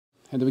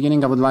At the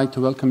beginning, I would like to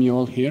welcome you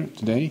all here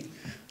today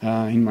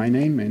in my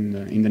name and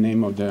in the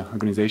name of the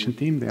organization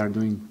team. They are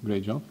doing a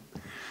great job.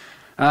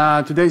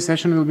 Today's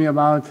session will be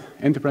about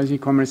enterprise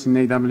e-commerce in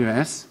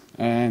AWS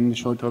and a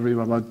short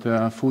overview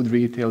about food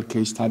retail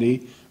case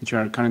study, which we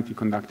are currently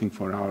conducting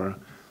for our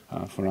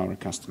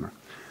customer.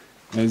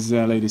 As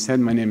the lady said,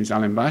 my name is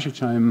Alen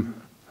Bašić. I'm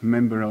a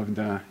member of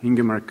the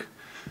Ingemark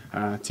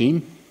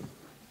team.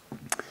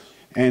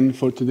 And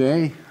for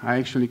today, I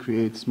actually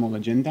create a small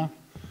agenda.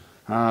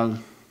 I'll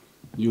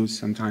use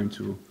some time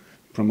to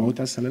promote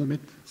us a little bit,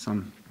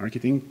 some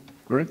marketing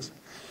words.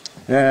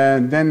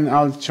 Then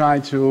I'll try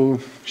to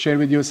share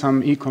with you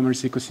some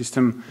e-commerce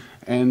ecosystem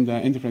and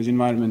enterprise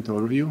environment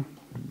overview.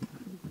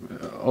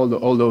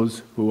 All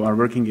those who are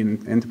working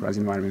in enterprise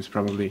environments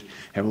probably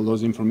have all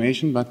those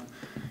information, but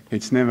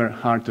it's never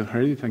hard to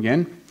hear it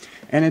again.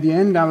 And at the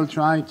end, I will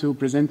try to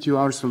present you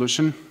our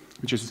solution,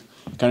 which is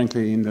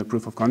currently in the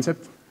proof of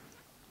concept.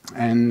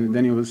 And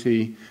then you will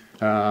see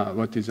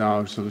what is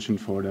our solution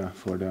for the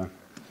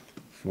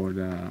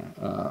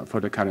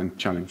current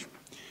challenge.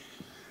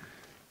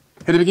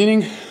 At the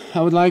beginning,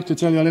 I would like to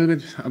tell you a little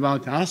bit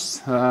about us.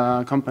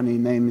 Company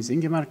name is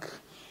Ingemark.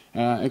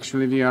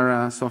 Actually, we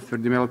are a software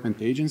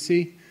development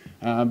agency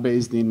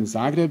based in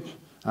Zagreb,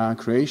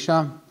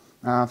 Croatia.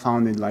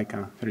 Founded like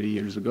 30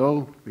 years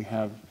ago. We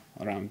have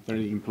around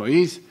 30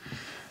 employees.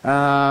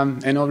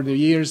 And over the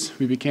years,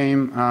 we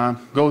became a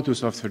go-to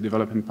software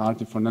development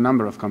partner for a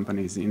number of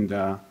companies in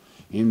the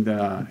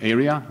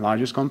area,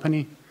 largest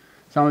company.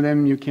 Some of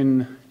them you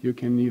can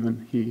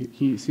even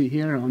see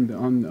here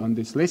on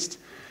this list.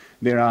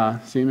 There are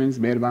Siemens,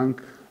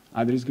 Sberbank,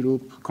 Adres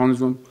Group,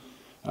 Konzum,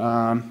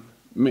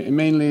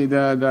 mainly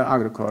the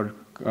Agrokor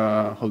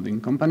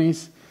holding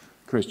companies,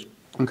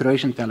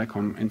 Croatian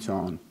Telecom, and so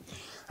on.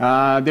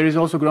 There is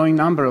also a growing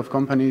number of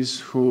companies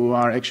who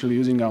are actually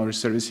using our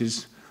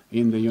services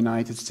in the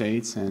United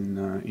States and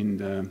in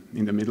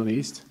the Middle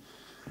East.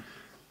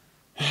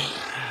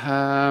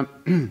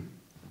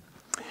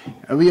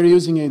 We are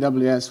using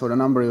AWS for a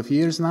number of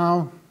years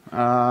now.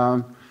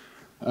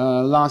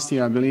 Last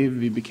year, I believe,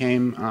 we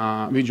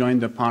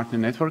joined the partner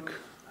network.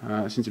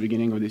 Since the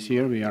beginning of this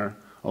year, we are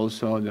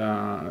also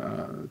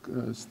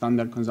the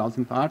standard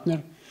consulting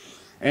partner.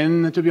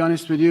 And to be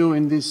honest with you,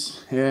 at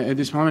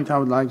this moment, I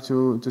would like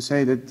to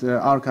say that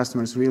our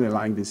customers really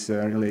like this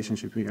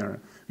relationship we are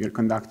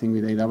conducting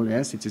with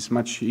AWS. It is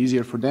much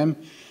easier for them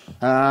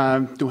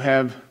to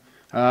have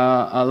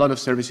a lot of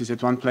services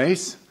at one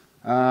place.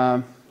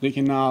 They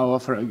can now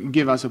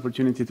give us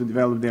opportunity to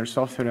develop their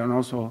software and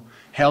also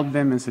help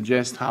them and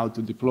suggest how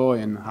to deploy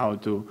and how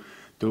to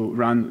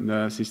run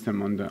the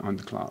system on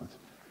the cloud.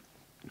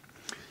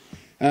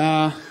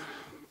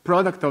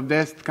 Product of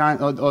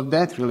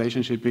that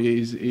relationship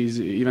is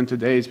even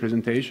today's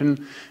presentation,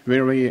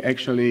 where we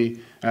actually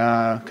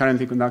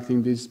currently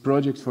conducting this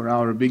project for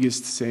our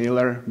biggest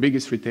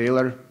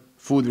retailer,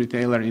 food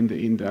retailer in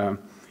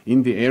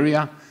the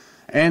area.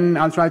 And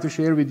I'll try to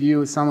share with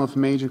you some of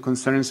major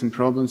concerns and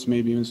problems,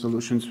 maybe even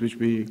solutions which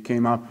we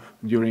came up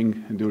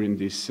during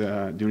this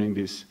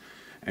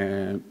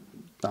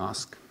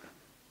task.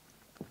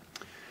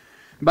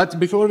 But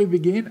before we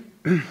begin,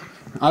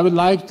 I would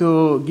like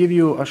to give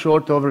you a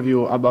short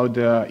overview about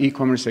the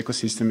e-commerce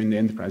ecosystem in the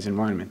enterprise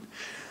environment.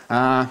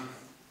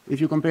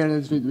 If you compare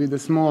it with the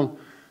small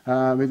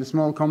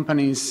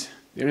companies,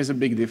 there is a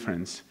big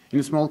difference. In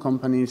the small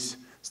companies,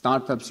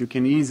 startups, you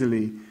can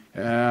easily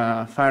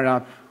fire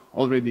up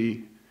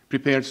already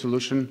prepared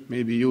solution,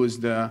 maybe use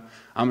the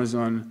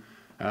Amazon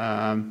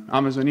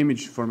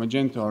image for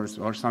Magento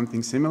or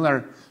something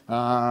similar,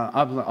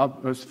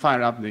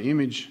 fire up the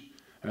image,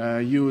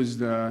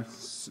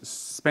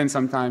 spend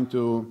some time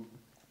to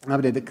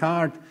update the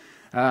cart,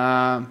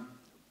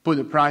 put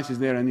the prices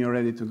there, and you're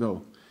ready to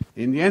go.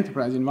 In the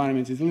enterprise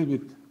environment, it's a little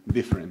bit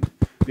different.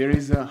 There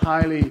is a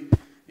highly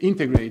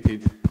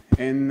integrated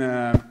and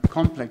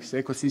complex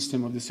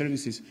ecosystem of the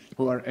services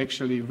who are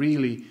actually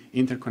really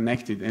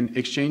interconnected and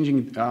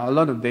exchanging a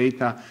lot of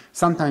data,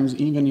 sometimes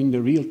even in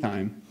the real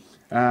time.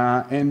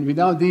 And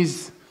without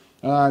these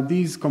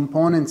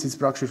components, it's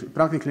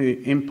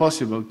practically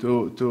impossible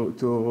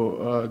to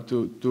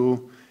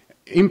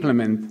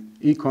implement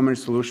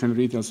e-commerce solution,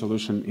 retail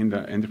solution in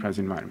the enterprise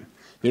environment.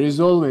 There is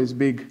always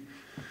big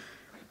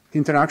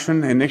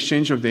interaction and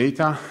exchange of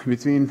data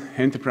between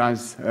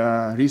enterprise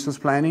resource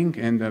planning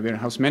and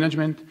warehouse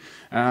management,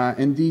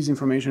 and these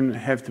information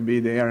have to be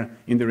there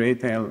in the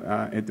retail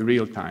at the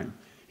real time.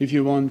 If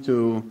you want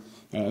to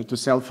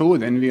sell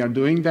food, and we are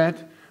doing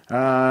that,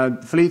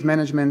 fleet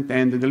management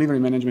and the delivery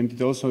management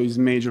it also is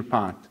a major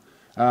part.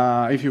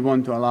 If you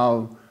want to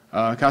allow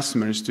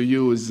customers to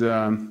use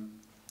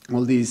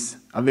all these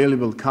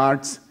available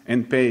cards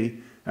and pay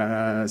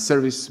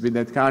service with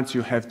that cards,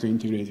 you have to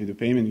integrate with the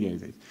payment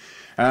gateway.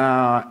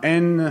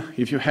 And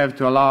if you have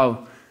to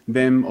allow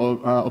them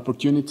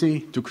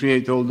opportunity to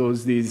create all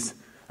these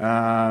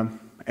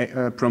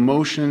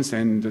promotions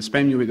and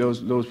spam you with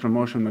those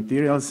promotion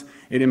materials,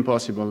 it's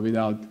impossible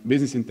without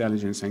business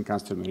intelligence and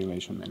customer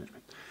relation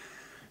management.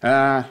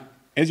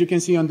 As you can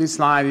see on this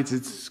slide,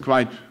 it's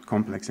quite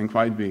complex and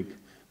quite big.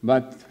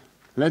 But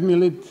let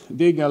me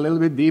dig a little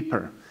bit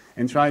deeper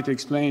and try to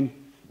explain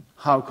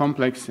how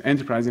complex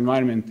enterprise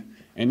environment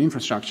and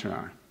infrastructure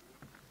are.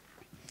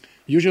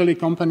 Usually, a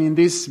company in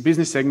this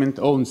business segment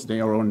owns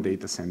their own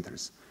data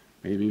centers,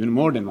 maybe even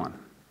more than one.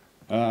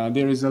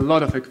 There is a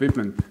lot of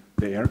equipment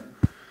there,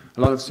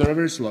 a lot of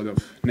servers, a lot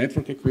of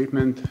network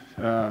equipment,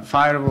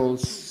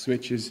 firewalls,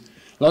 switches,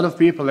 a lot of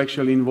people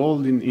actually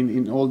involved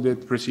in all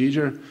that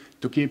procedure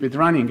to keep it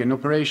running and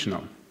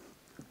operational.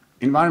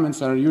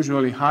 Environments are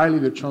usually highly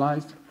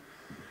virtualized.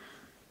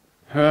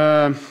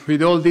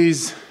 With all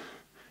these,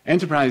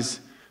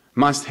 enterprise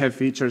must have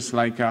features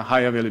like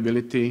high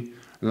availability,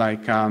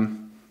 like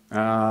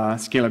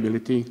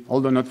scalability,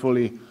 although not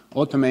fully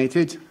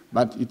automated,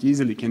 but it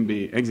easily can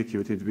be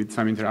executed with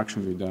some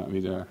interaction with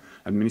the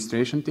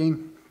administration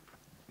team.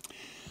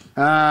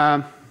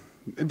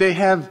 They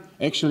have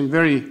actually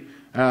very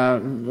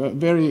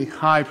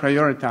high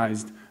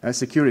prioritized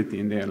security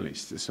in their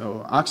list.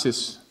 So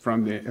access for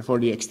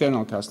the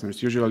external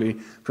customers, usually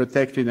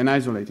protected and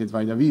isolated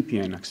by the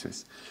VPN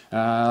access.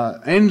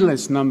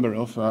 Endless number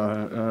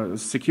of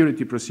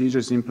security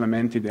procedures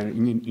implemented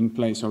and in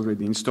place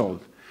already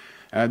installed.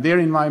 Their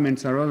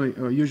environments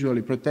are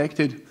usually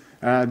protected.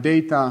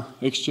 Data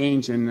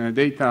exchange and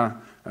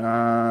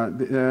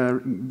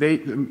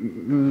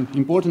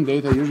important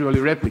data usually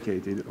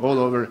replicated all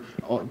over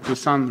to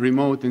some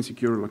remote and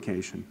secure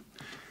location.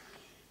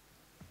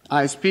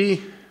 ISP,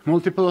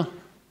 multiple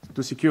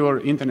to secure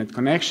internet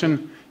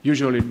connection,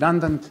 usually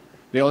redundant.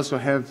 They also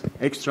have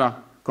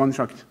extra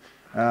contract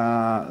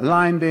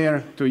line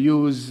there to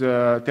use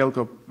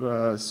telco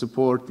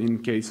support in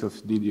case of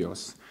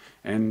DDoS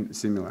and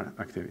similar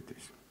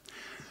activities.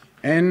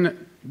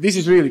 And this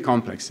is really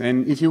complex.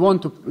 And if you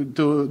want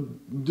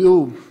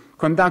to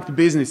conduct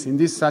business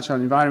in such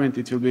an environment,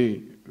 it will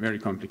be very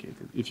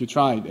complicated. If you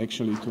tried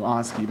actually to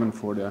ask even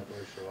for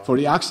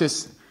the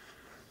access,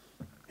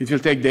 it will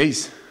take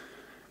days.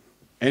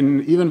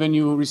 And even when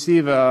you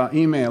receive an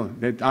email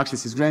that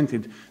access is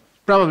granted,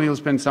 probably you'll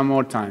spend some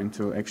more time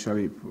to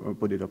actually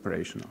put it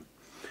operational.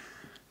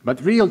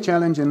 But real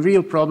challenge and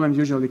real problem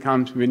usually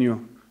comes when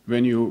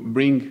you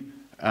bring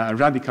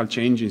radical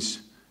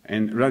changes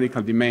and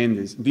radical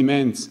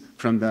demands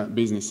from the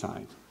business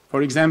side.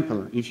 For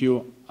example, if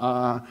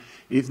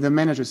the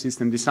manager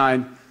system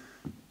decide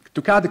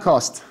to cut the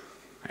cost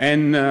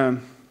and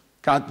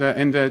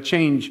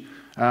change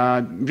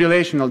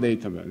relational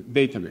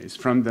database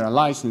from the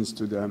license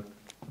to the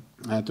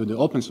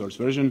open source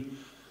version,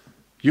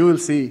 you will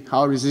see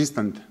how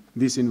resistant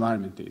this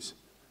environment is.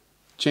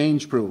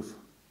 Change proof.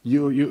 They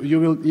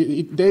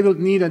will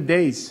need a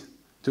days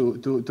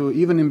to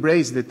even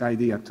embrace that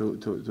idea to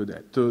do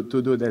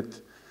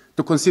that,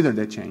 to consider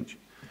that change.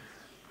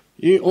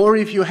 Or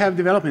if you have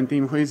development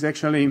team who is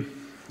actually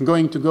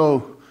going to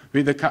go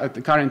with the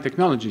current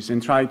technologies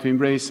and try to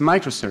embrace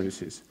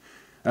microservices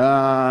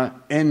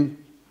and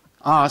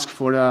ask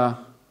for an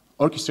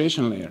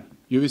orchestration layer,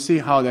 you will see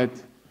how that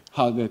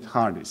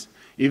hard is.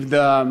 If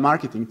the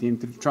marketing team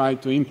try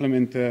to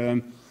implement,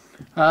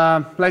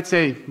 let's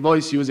say,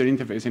 voice user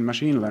interface in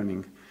machine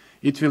learning,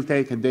 it will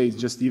take a day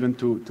just even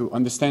to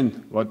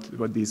understand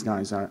what these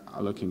guys are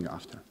looking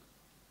after.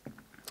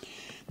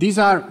 These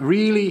are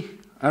really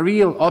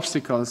real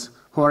obstacles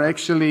who are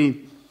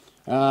actually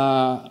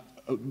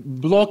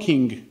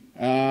blocking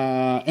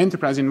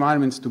enterprise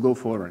environments to go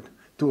forward,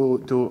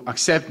 to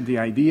accept the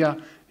idea,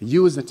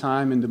 use the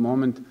time and the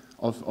moment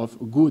of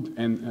good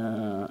and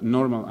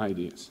normal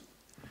ideas.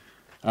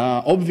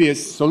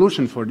 Obvious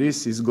solution for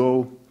this is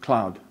go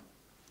cloud.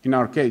 In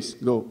our case,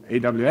 go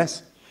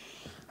AWS.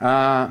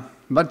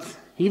 But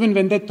even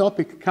when that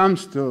topic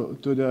comes to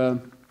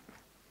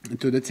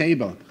the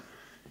table,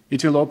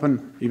 it will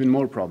open even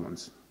more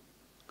problems.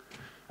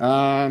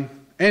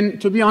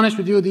 And to be honest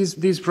with you,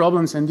 these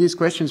problems and these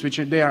questions which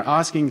they are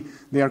asking,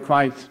 they are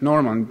quite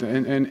normal.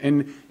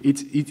 And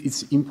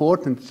it's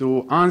important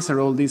to answer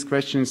all these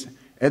questions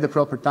at the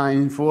proper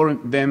time,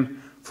 inform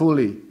them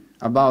fully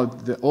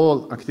about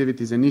all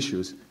activities and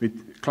issues which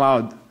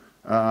cloud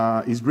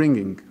is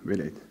bringing with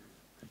it.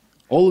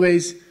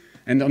 Always,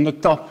 and on the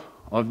top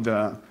of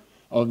the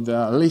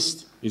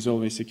list is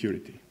always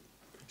security.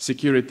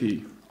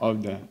 Security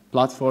of the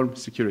platform,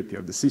 security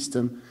of the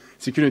system,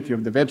 security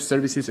of the web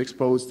services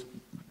exposed,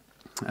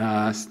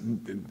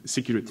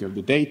 security of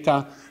the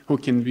data, who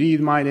can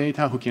read my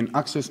data, who can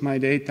access my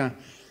data,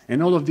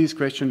 and all of these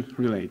questions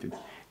related.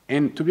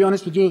 And to be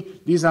honest with you,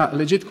 these are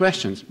legit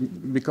questions,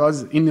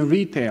 because in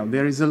retail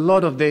there is a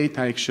lot of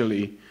data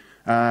actually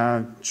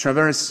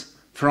traverse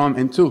from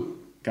and to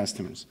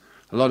customers.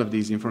 A lot of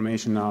these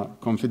information are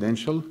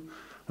confidential.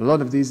 A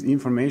lot of this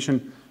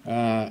information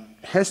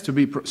has to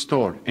be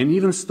stored, and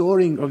even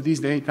storing of this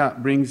data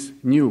brings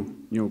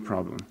new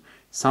problem.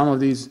 Some of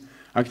these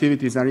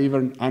activities are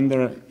even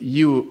under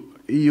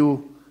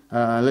EU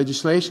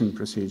legislation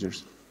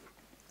procedures.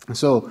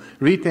 So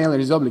retailer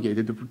is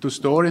obligated to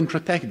store and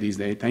protect these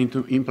data and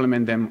to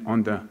implement them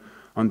on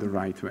the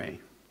right way.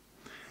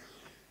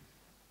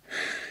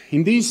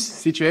 in this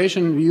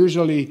situation, we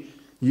usually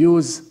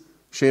use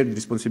shared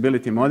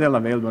responsibility model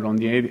available on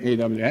the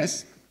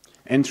AWS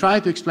and try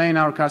to explain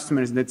our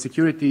customers that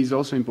security is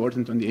also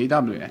important on the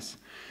AWS.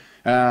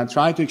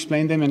 Try to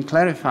explain them and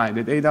clarify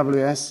that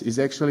AWS is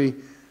actually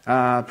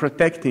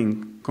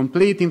protecting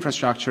complete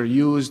infrastructure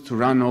used to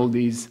run all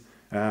these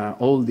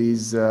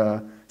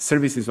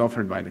services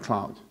offered by the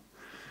cloud.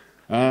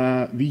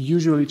 We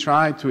usually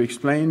try to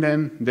explain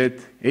them that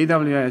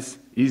AWS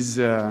is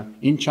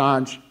in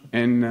charge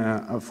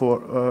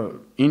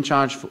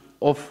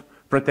of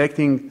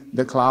protecting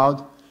the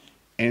cloud,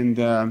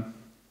 and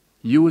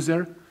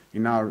user,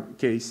 in our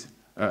case,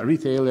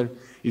 retailer,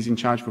 is in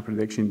charge for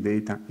protecting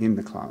data in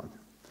the cloud.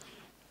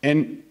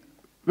 And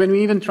when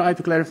we even try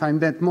to clarify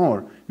that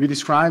more, we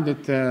describe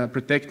that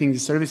protecting the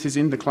services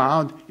in the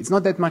cloud, it's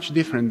not that much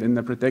different than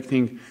the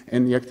protecting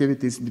and the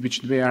activities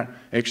which they are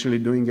actually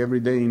doing every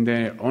day in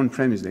their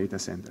on-premise data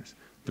centers.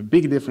 The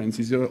big difference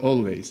is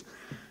always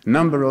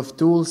number of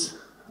tools,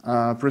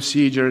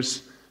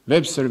 procedures,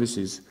 web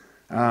services,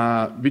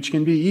 which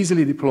can be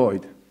easily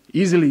deployed,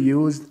 easily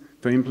used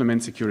to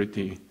implement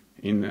security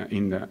in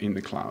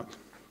the cloud.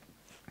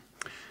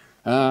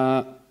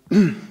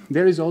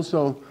 There is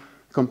also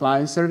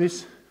compliance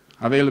service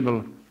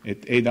available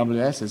at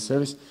AWS as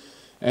service,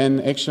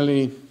 and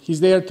actually he's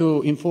there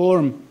to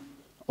inform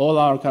all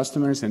our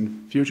customers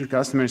and future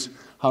customers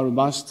how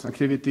robust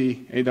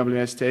activity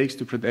AWS takes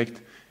to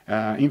protect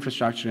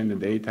infrastructure and the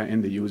data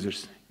and the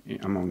users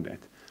among that.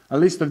 A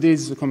list of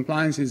these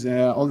compliance is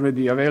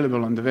already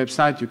available on the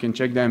website. You can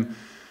check them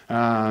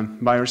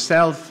by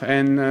yourself,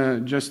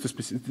 and just to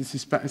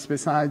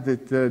specify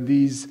that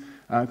these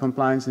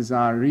compliances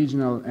are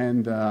regional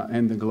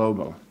and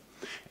global.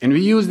 And we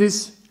use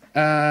this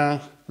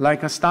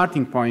like a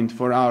starting point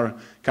for our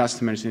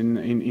customers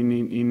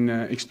in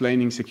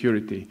explaining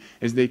security,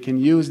 as they can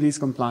use these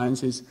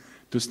compliances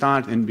to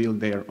start and build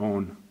their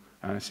own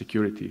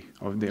security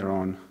of their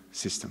own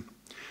system.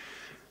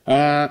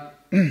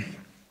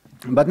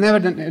 But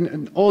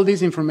nevertheless, all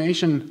this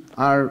information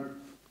are,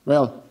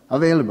 well,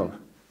 available.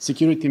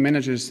 Security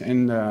managers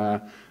and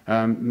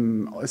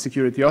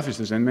security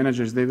officers and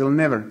managers, they will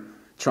never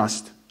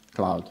trust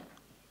cloud.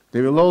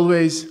 They will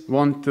always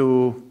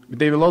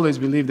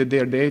believe that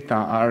their data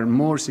are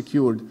more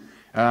secured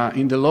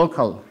in the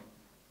local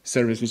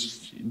service,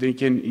 which they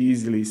can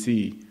easily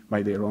see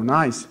by their own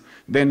eyes,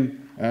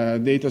 than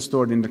data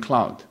stored in the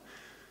cloud.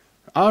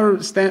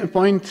 Our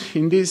standpoint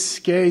in this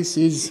case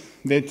is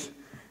that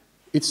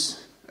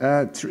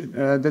that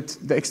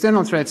the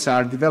external threats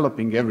are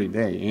developing every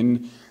day,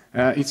 and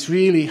it's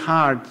really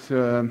hard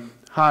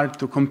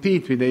to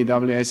compete with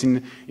AWS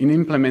in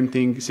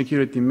implementing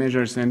security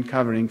measures and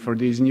covering for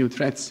these new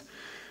threats.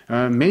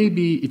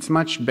 Maybe it's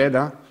much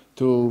better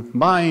to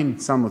buy in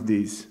some of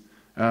these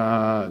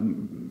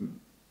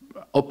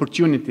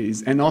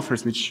opportunities and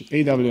offers which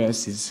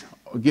AWS is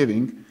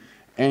giving,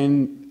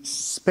 and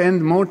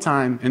spend more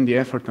time and the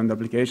effort on the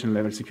application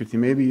level security,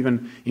 maybe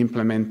even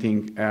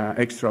implementing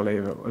extra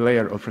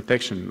layer of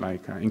protection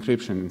like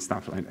encryption and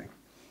stuff like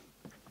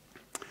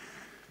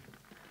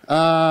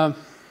that.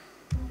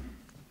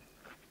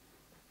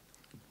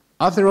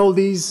 After all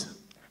these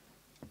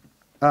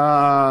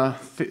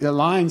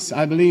lines,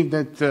 I believe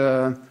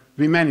that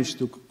we managed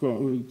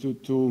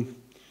to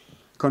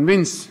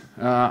convince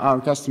our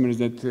customers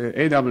that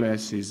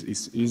AWS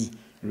is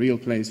real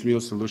place,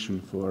 real solution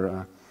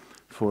for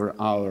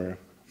our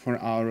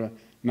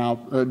now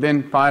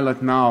then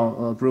pilot,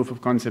 now proof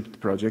of concept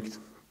project.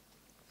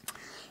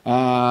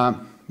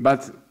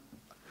 But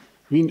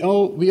we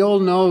all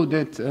know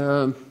that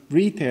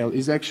retail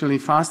is actually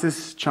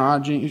fastest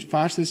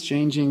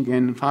changing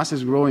and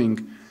fastest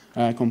growing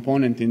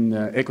component in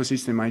the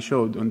ecosystem I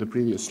showed on the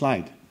previous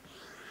slide.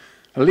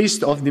 A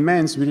list of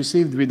demands we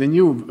received with the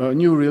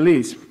new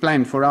release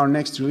planned for our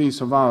next release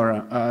of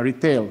our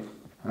retail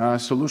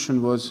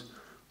solution was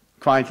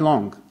quite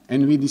long,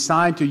 and we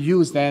decided to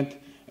use that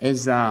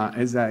as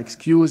an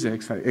excuse,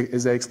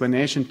 as an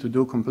explanation to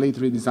do complete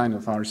redesign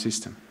of our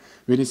system.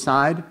 We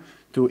decided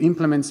to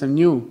implement some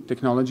new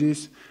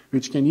technologies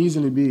which can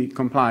easily be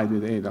complied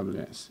with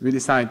AWS. We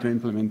decided to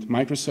implement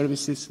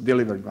microservices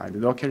delivered by the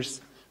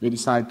Dockers. We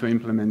decided to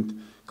implement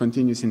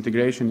continuous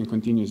integration and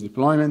continuous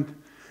deployment.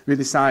 We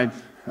decided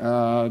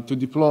to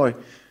deploy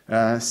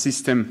a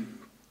system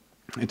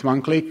at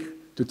one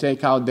click to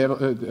take out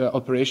the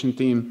operation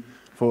team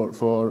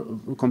for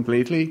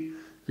completely,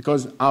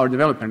 because our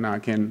developer now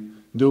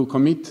can do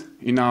commit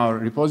in our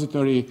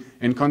repository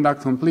and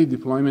conduct complete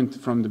deployment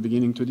from the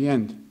beginning to the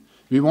end.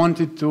 We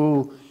wanted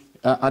to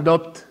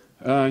adopt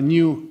a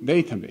new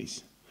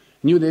database.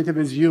 New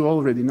database, you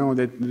already know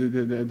that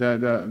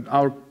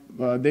our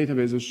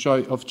database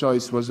of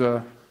choice was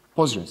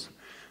Postgres.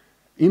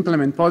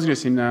 Implement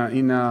Postgres in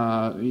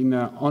an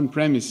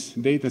on-premise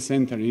data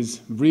center is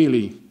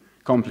really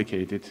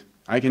complicated.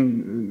 I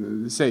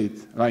can say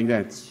it like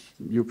that.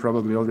 You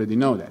probably already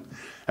know that.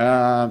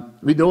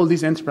 With all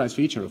these enterprise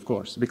features, of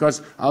course,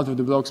 because out of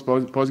the blocks,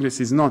 Postgres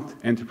is not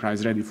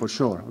enterprise ready for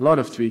sure. A lot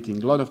of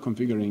tweaking, a lot of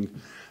configuring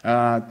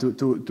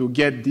to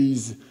get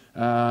these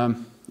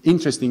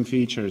interesting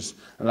features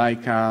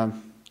like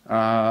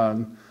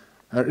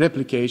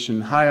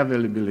replication, high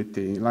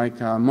availability, like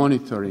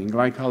monitoring,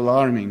 like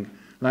alarming,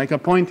 like a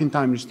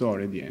point-in-time restore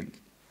at the end.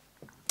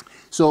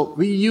 So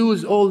we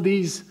use all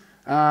these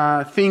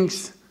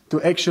things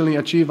to actually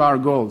achieve our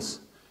goals,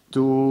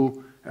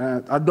 to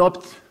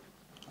adopt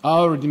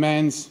our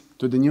demands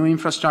to the new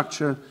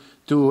infrastructure,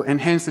 to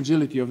enhance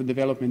agility of the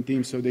development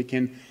team so they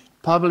can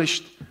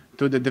publish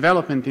to the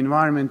development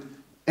environment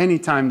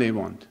anytime they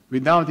want,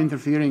 without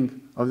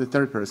interfering of the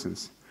third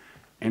persons.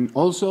 And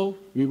also,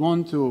 we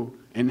want to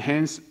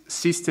enhance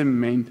system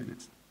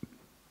maintenance.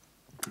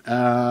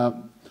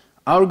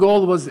 Our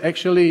goal was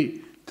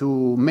actually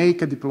to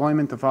make a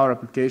deployment of our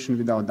application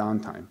without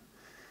downtime.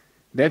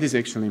 That is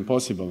actually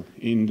impossible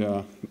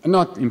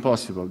not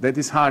impossible, that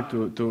is hard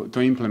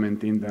to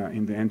implement in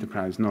the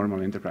enterprise,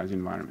 normal enterprise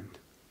environment.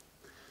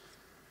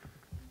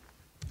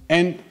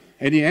 And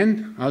at the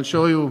end, I'll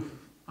show you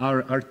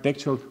our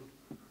architectural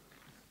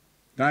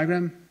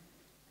diagram,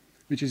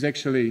 which is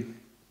actually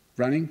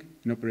running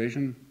in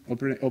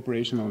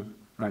operational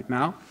right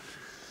now.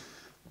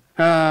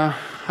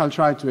 I'll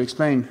try to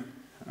explain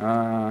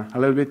a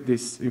little bit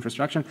this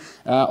infrastructure,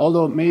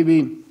 although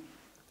maybe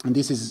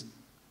this is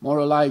more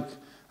or like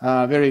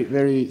very,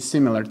 very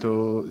similar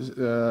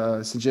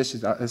to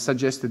suggested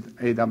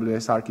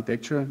AWS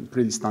architecture,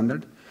 pretty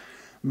standard.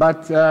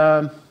 But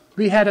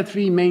we had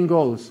three main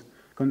goals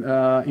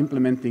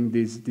implementing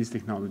this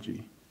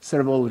technology.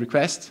 Serve all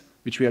requests,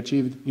 which we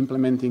achieved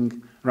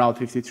implementing Route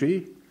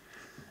 53,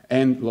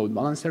 and load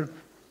balancer.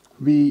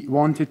 We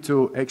wanted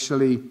to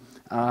actually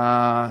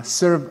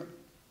serve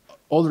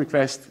all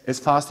requests as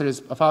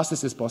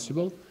fastest as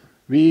possible.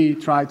 We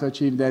try to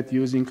achieve that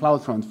using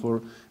CloudFront,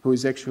 who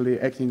is actually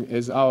acting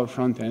as our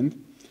front end,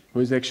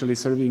 who is actually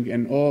serving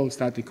an all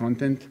static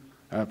content,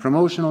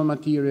 promotional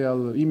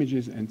material,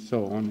 images, and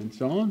so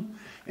on,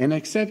 and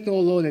accept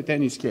all load at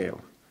any scale.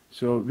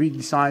 So we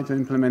decided to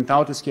implement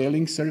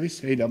auto-scaling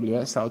service,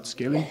 AWS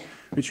auto-scaling,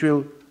 which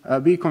will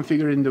be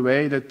configured in the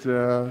way that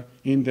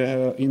in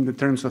the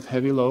terms of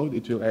heavy load,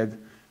 it will add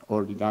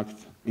or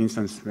deduct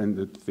instance when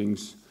the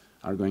things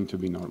are going to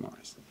be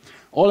normalized.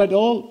 All in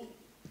all,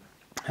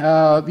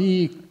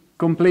 we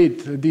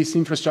complete this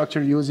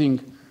infrastructure using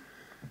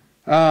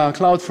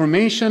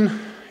CloudFormation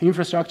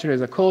infrastructure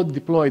as a code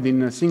deployed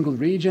in a single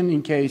region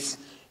in case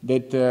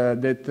that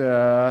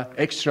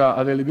extra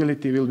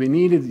availability will be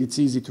needed. It's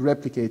easy to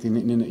replicate in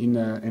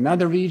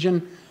another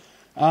region.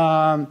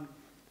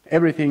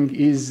 Everything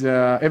is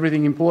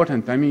everything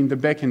important. I mean, the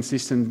backend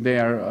system, they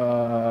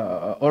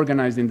are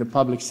organized in the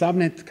public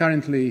subnet,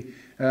 currently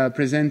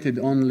presented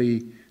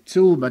only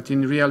 2, but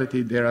in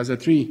reality there are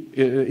 3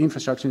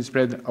 infrastructure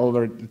spread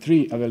over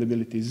 3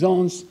 availability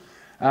zones.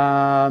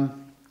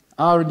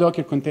 Our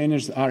Docker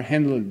containers are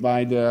handled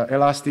by the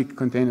Elastic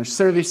Container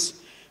Service,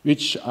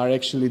 which are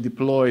actually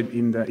deployed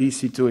in the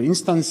EC2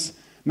 instance.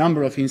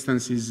 Number of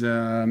instances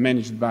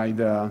managed by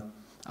the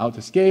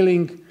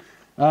auto-scaling.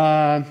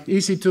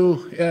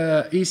 EC2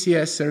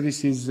 ECS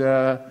service is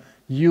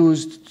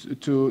used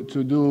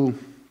to do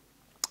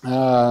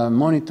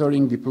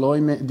monitoring,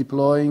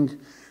 deploying,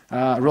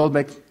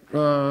 rollback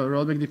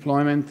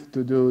deployment,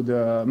 to do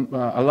the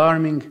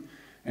alarming,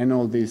 and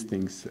all these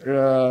things.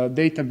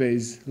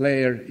 Database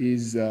layer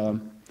is a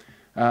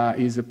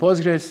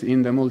Postgres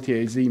in the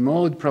multi-AZ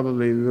mode.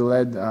 Probably we'll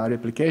add a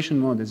replication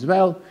mode as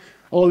well.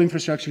 All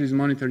infrastructure is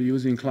monitored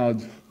using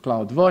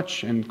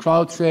CloudWatch and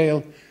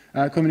CloudTrail.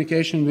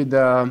 Communication with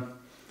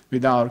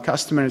our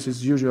customers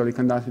is usually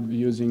conducted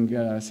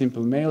using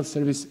simple mail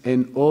service,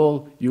 and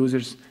all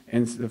users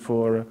and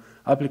for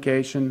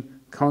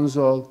application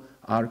console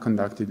are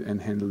conducted and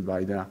handled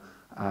by the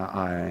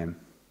IAM.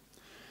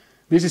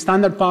 This is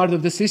standard part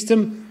of the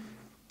system,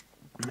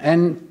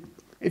 and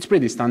it's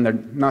pretty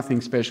standard, nothing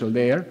special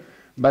there.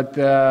 But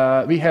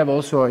we have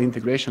also an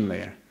integration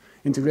layer.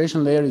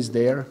 Integration layer is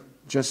there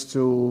just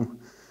to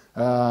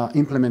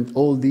implement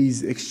all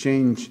these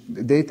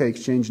data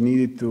exchange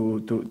needed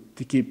to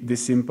keep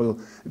this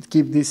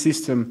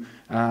system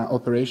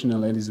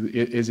operational as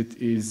it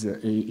is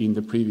in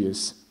the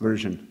previous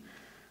version.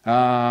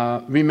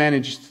 We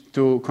managed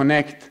to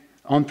connect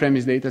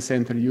on-premise data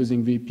center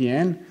using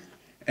VPN,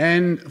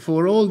 and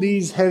for all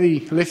these heavy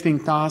lifting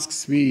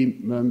tasks,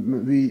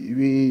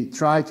 we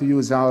try to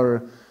use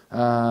our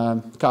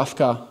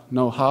Kafka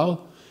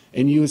know-how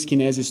and use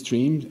Kinesis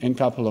streams and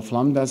couple of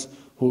lambdas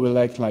who will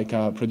act like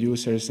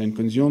producers and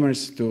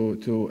consumers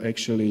to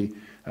actually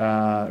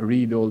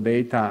read all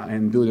data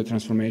and do the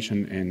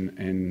transformation,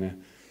 and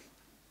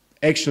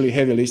actually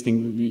heavy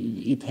listing,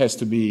 it has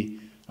to be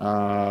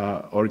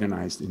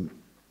organized.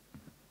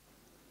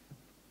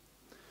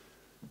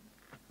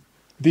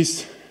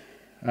 This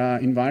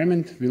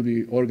environment will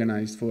be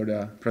organized for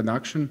the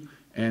production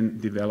and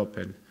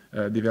development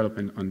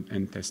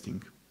and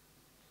testing.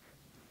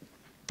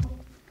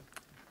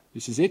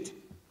 This is it.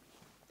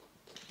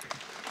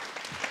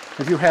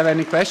 If you have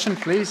any question,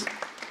 please.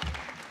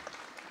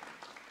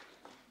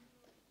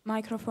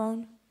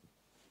 Microphone.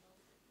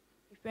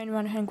 If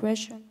anyone has a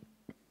question.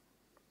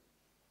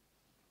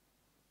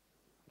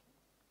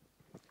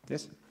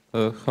 Yes?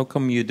 How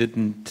come you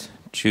didn't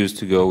choose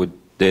to go with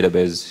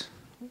database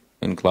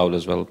in cloud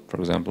as well, for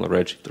example, a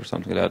Redshift or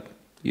something like that?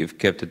 You've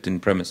kept it in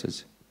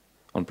premises,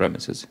 on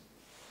premises.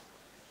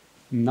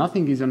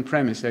 Nothing is on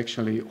premise,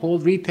 actually. Whole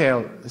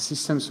retail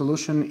system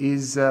solution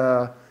is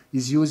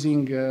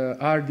using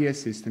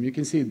RDS system. You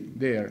can see it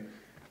there,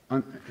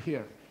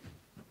 here.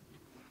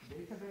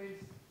 Database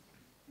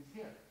is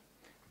here.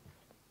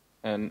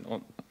 And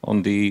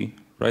on the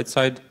right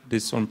side,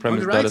 this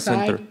on-premise data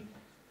center?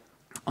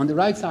 On the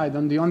right side,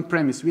 on the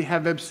on-premise, we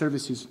have web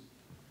services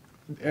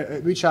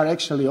which are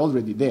actually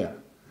already there.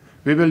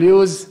 We will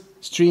use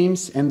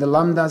streams and the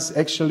lambdas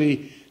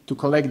actually to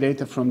collect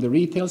data from the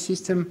retail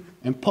system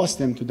and post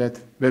them to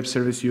that web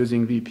service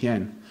using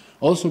VPN.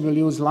 Also, we'll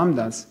use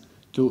lambdas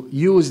to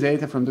use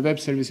data from the web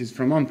services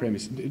from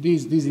on-premise.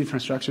 This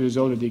infrastructure is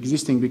already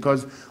existing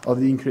because of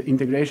the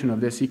integration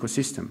of this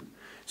ecosystem.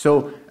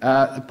 So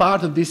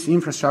part of this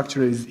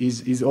infrastructure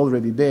is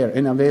already there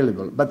and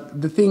available.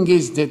 But the thing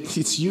is that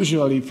it's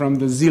usually from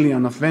the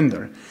zillion of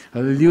vendor.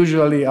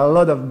 Usually a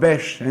lot of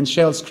bash and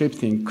shell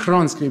scripting,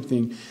 cron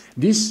scripting.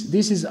 This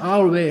is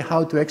our way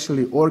how to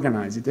actually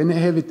organize it and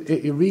have it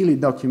really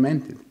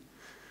documented.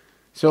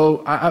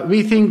 So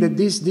we think that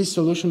this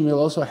solution will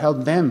also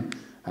help them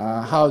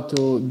how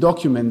to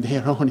document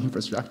their own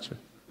infrastructure.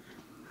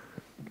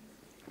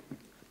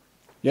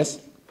 Yes?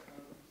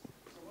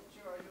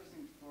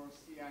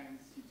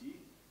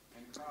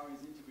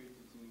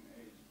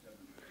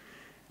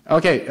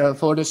 Okay,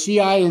 for the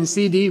CI and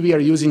CD, we are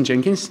using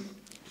Jenkins.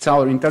 It's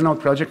our internal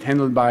project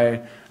handled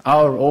by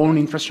our own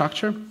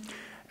infrastructure.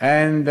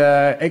 And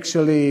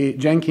actually,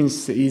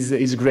 Jenkins is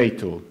a great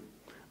tool.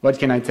 What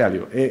can I tell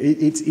you?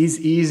 It's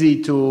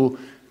easy to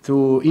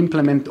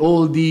implement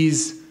all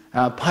these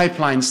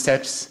pipeline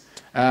steps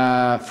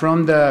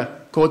from the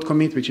code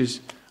commit, which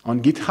is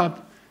on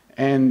GitHub,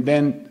 and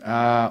then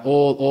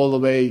all the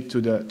way to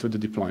the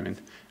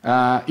deployment.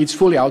 It's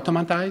fully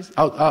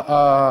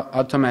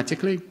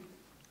automatically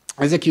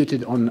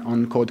executed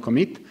on code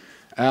commit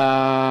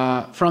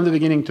from the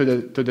beginning to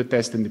the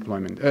test and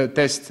deployment,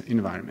 test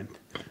environment.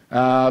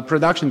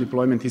 Production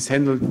deployment is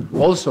handled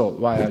also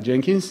via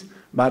Jenkins,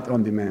 but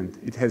on demand.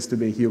 It has to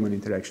be human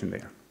interaction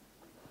there.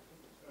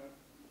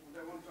 What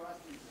I want to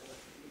ask is,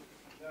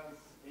 does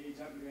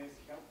AWS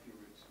help you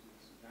with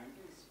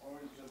Jenkins, or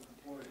is just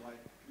deployed like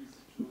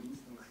EC2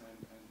 instance and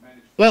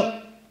manage?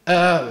 Well,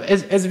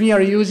 as we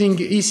are using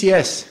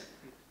ECS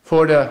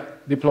for the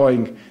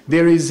deploying,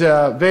 there is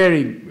a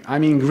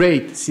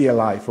great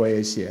CLI for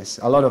ACS.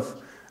 A lot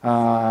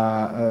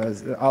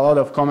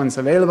of comments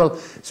available.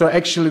 So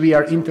actually, we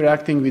are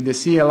interacting with the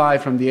CLI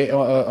from the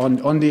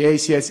on the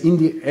ACS in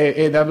the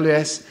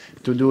AWS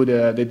to do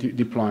the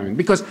deployment.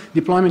 Because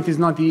deployment is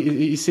not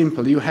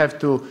simple. You have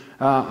to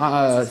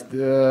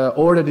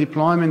order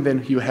deployment,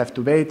 then you have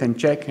to wait and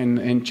check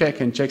and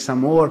check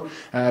some more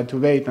to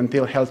wait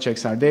until health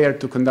checks are there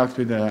to conduct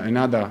with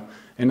another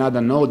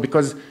node,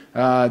 because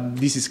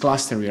this is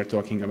cluster we are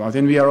talking about,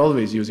 and we are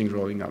always using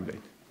rolling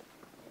update.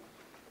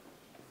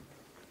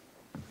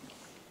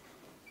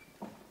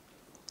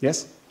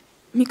 Yes?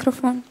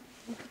 Microphone.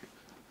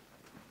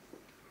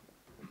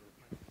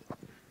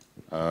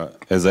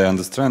 As I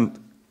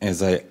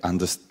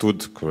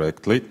understood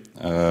correctly,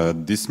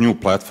 this new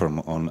platform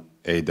on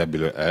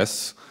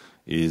AWS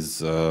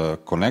is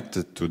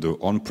connected to the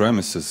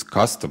on-premises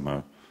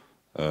customer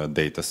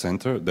data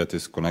center that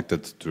is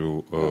connected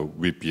to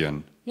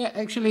VPN. Yeah,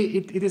 actually,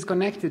 it is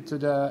connected to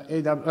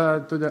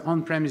the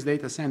on-premise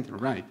data center,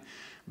 right?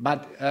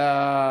 But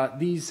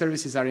these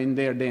services are in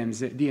their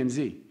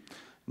DMZ.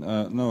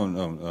 No.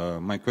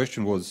 My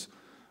question was,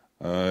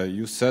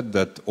 you said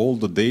that all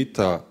the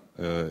data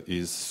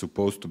is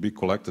supposed to be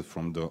collected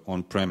from the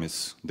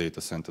on-premise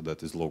data center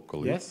that is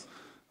locally. Yes.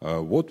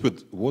 What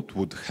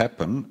would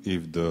happen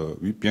if the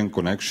VPN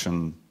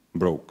connection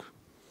broke?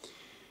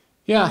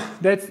 Yeah,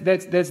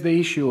 that's the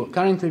issue.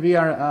 Currently, we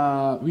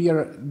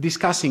are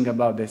discussing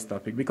about this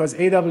topic because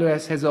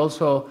AWS has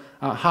also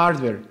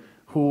hardware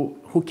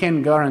who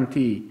can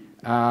guarantee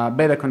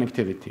better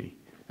connectivity.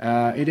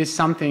 It is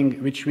something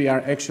which we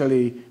are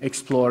actually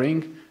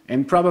exploring,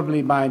 and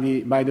probably by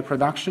the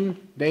production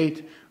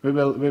date, we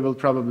will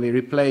probably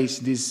replace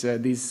this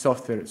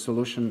software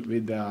solution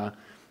with the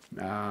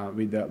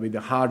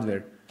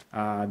hardware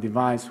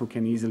device who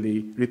can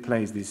easily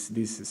replace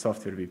this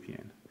software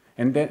VPN.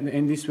 And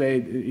in this way,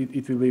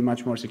 it will be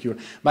much more secure.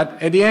 But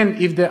at the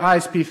end, if the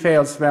ISP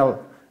fails,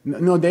 well,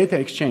 no data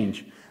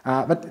exchange.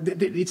 But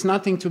it's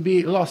nothing to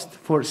be lost.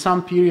 For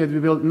some period, we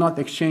will not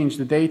exchange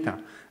the data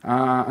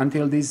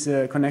until this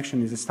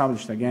connection is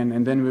established again,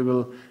 and then we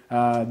will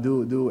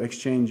do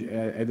exchange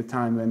at the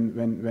time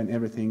when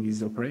everything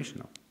is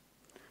operational.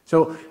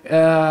 So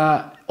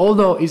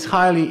although it's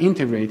highly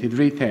integrated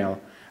retail,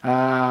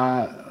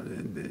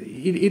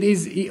 it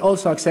is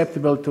also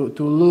acceptable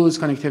to lose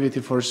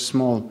connectivity for a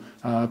small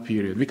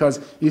period, because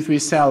if we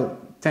sell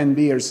 10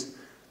 beers,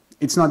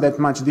 it's not that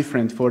much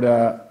different for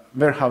the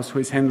warehouse who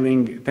is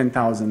handling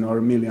 10,000 or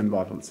 1 million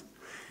bottles.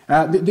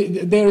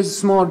 There is a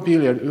small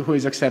period who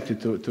is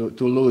accepted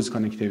to lose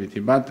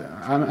connectivity, but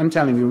I'm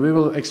telling you, we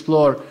will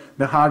explore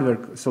the hardware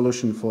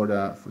solution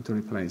to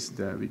replace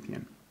the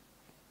VPN.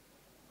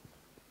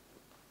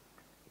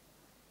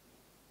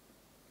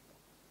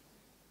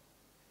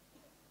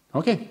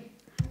 Okay,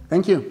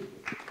 thank you.